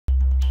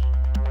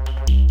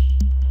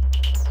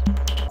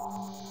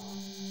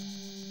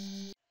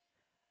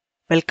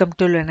Welcome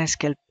to Linux.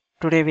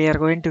 Today we are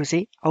going to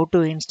see how to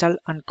install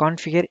and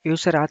configure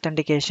user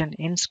authentication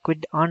in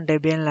Squid on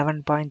Debian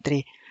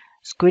 11.3.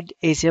 Squid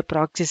is a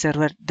proxy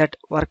server that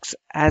works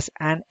as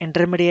an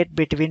intermediate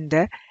between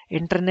the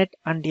internet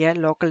and a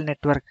local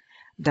network.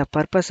 The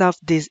purpose of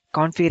this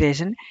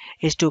configuration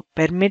is to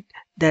permit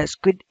the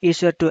Squid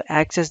user to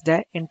access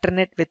the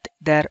internet with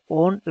their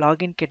own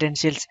login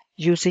credentials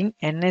using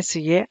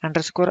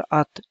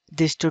NSA_auth.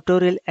 This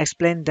tutorial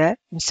explains the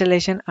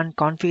installation and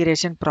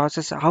configuration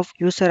process of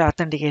user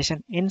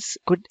authentication in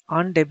Squid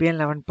on Debian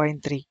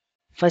 11.3.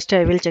 First,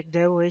 I will check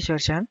the OS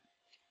version.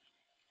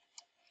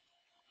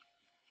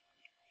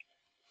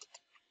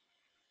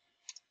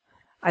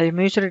 I am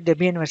using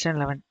Debian version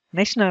 11.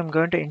 Next, now I am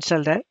going to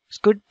install the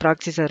Squid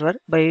proxy server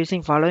by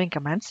using following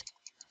commands.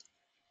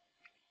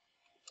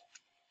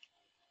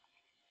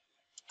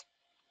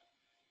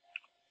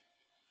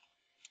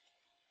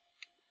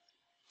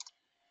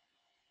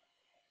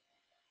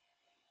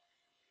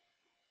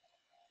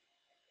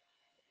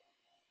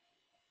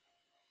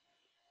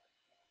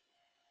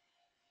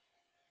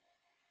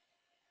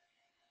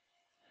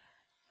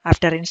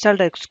 After install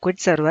the Squid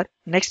server,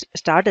 next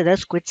start the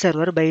Squid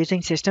server by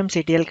using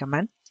systemctl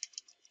command.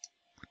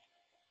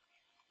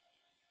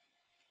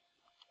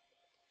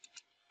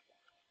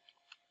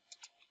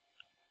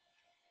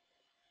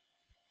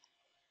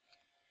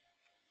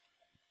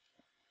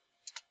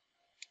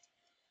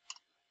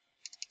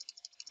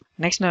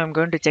 Next, now I'm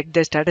going to check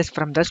the status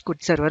from the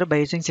Squid server by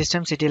using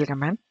systemctl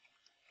command.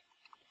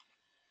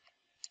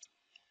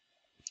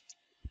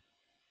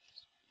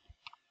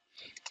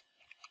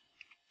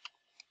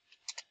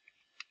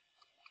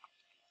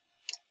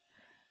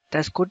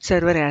 The Squid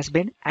server has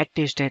been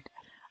active state.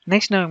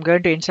 Next, now I'm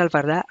going to install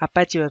for the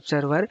Apache web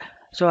server.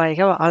 So I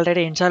have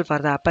already installed for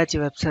the Apache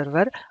web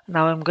server.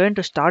 Now I'm going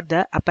to start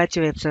the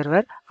Apache web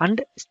server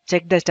and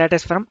check the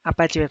status from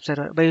Apache web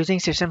server by using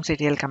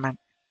systemctl command.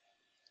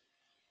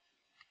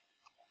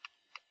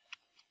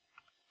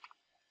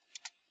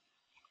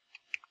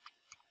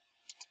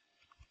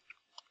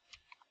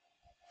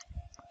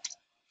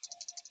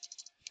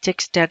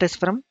 Check status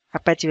from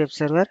Apache web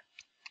server.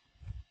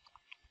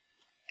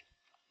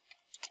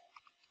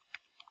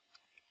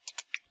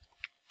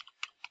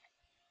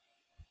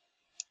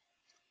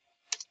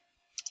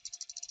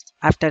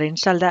 After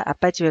install the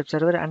Apache web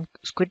server and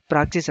Squid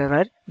proxy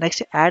server,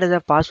 next add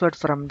the password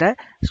from the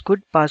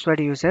Squid password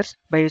users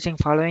by using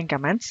following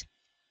commands.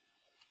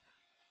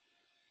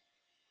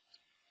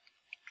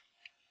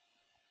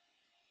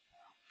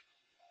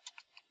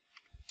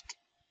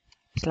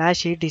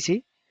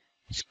 /etc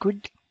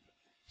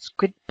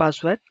squid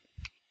password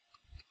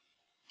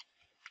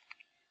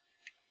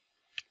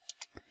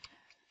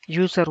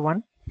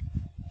user1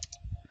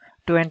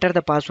 to enter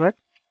the password.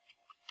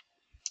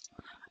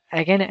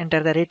 Again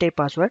enter the retype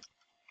password,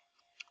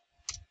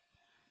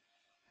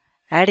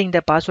 adding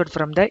the password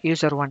from the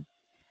user1.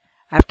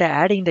 After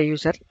adding the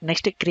user,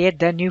 next create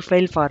the new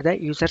file for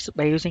the users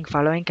by using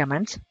following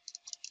commands.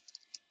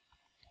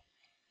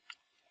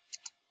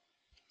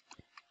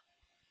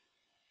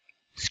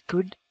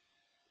 Squid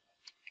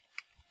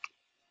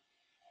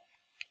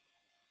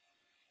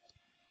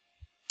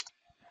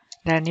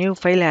the new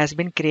file has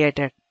been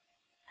created.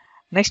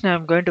 Next, now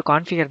I'm going to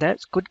configure the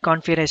Squid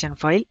configuration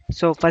file.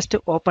 So first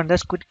open the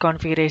Squid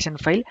configuration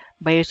file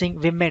by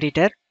using Vim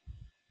editor.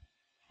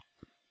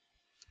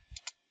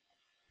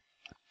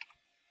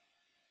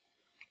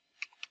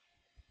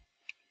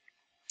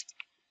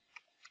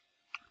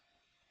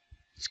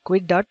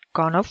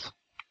 Squid.conf.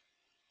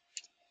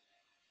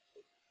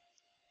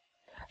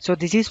 So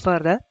this is for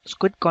the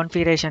Squid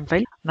configuration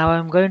file. Now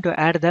I'm going to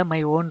add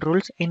my own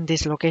rules in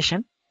this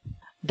location.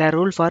 The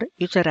rule for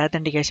user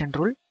authentication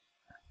rule.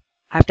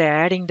 After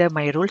adding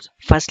my rules,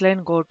 first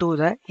line go to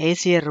the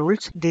ACR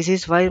rules. This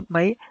is for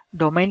my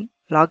domain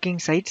logging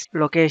sites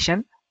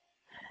location.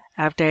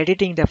 After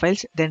editing the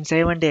files, then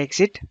save and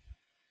exit.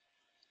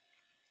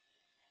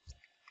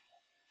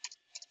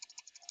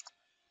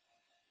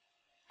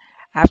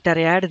 After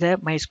I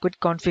add my Squid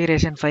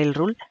configuration file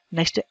rule,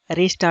 next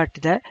restart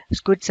the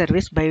Squid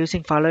service by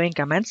using following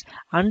commands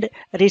and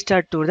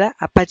restart to the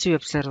Apache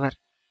web server.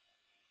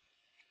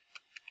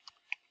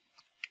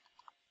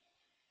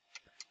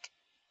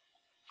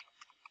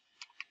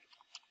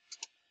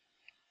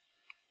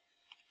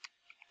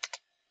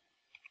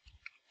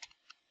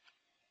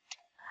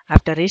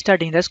 After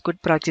restarting the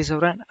Squid proxy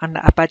server and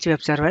Apache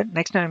web server,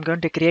 next I am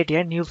going to create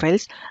a new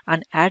files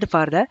and add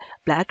for the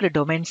blocked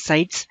domain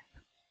sites.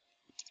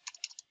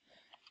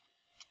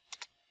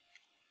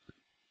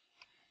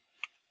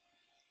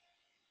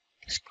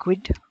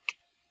 Squid.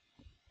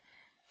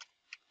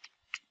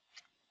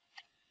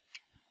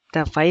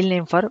 The file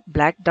name for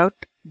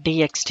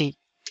black.txt.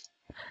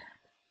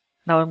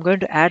 Now I'm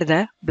going to add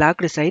the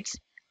blocked sites.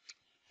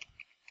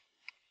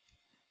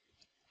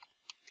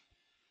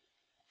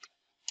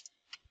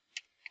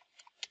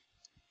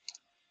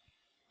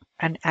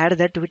 And add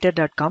the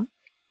twitter.com.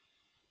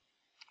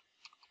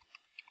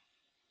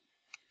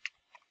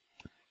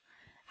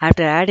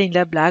 After adding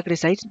the blocked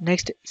sites,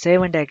 next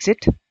save and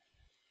exit.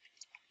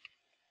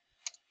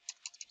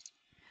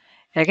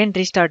 Again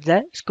restart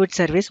the Squid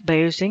service by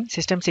using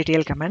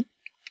systemctl command.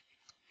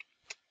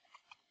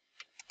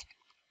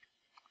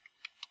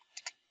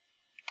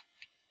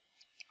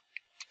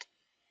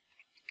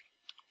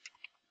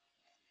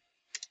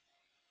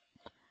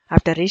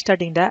 After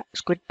restarting the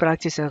Squid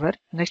proxy server,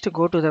 next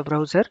go to the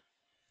browser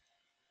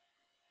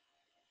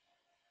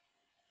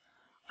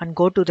and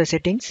go to the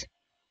settings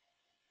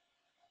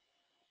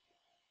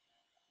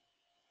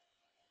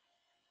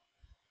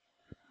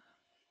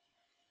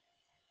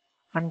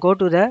and go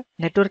to the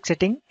network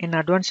setting in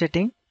advanced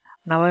setting.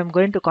 Now I am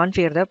going to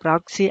configure the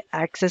proxy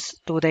access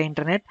to the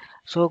internet.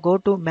 So go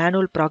to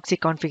manual proxy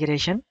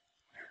configuration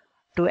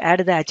to add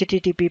the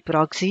HTTP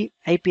proxy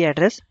IP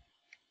address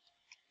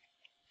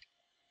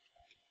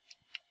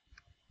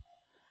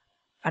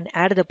and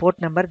add the port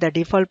number, the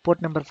default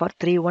port number for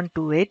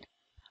 3128,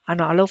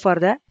 and allow for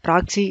the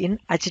proxy in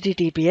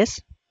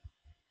HTTPS.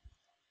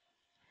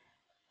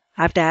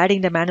 After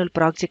adding the manual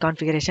proxy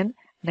configuration,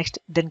 next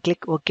then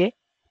click OK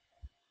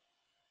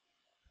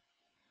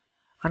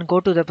and go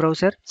to the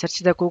browser, search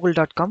the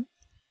google.com.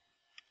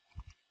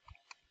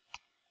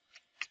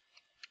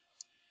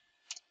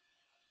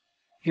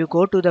 You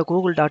go to the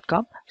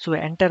google.com, so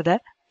enter the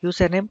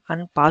username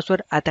and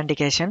password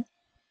authentication.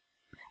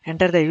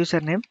 Enter the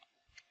username,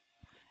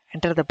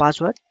 enter the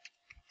password.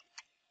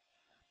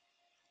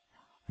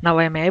 Now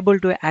I am able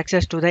to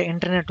access to the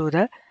internet to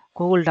the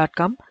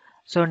google.com.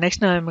 So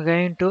next now I am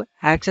going to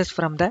access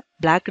from the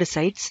blacked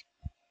sites.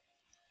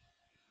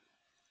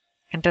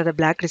 Enter the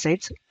blacked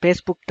sites,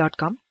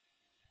 facebook.com.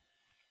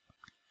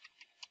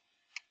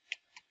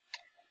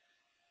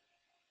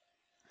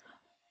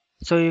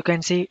 So you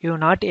can see you are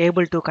not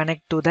able to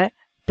connect to the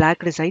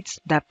blacked sites.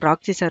 The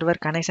proxy server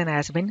connection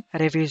has been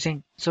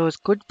refusing. So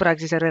Squid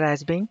proxy server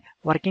has been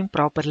working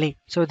properly.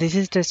 So this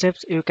is the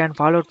steps you can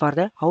follow for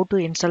the how to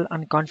install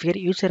and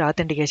configure user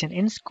authentication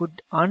in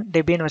Squid on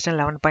Debian version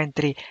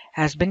 11.3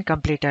 has been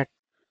completed.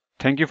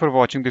 Thank you for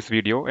watching this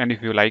video, and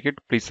if you like it,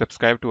 please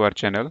subscribe to our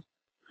channel.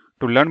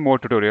 To learn more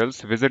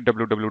tutorials, visit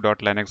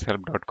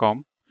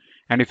www.linuxhelp.com,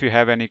 and if you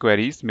have any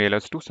queries, mail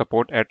us to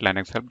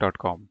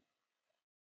support@linuxhelp.com.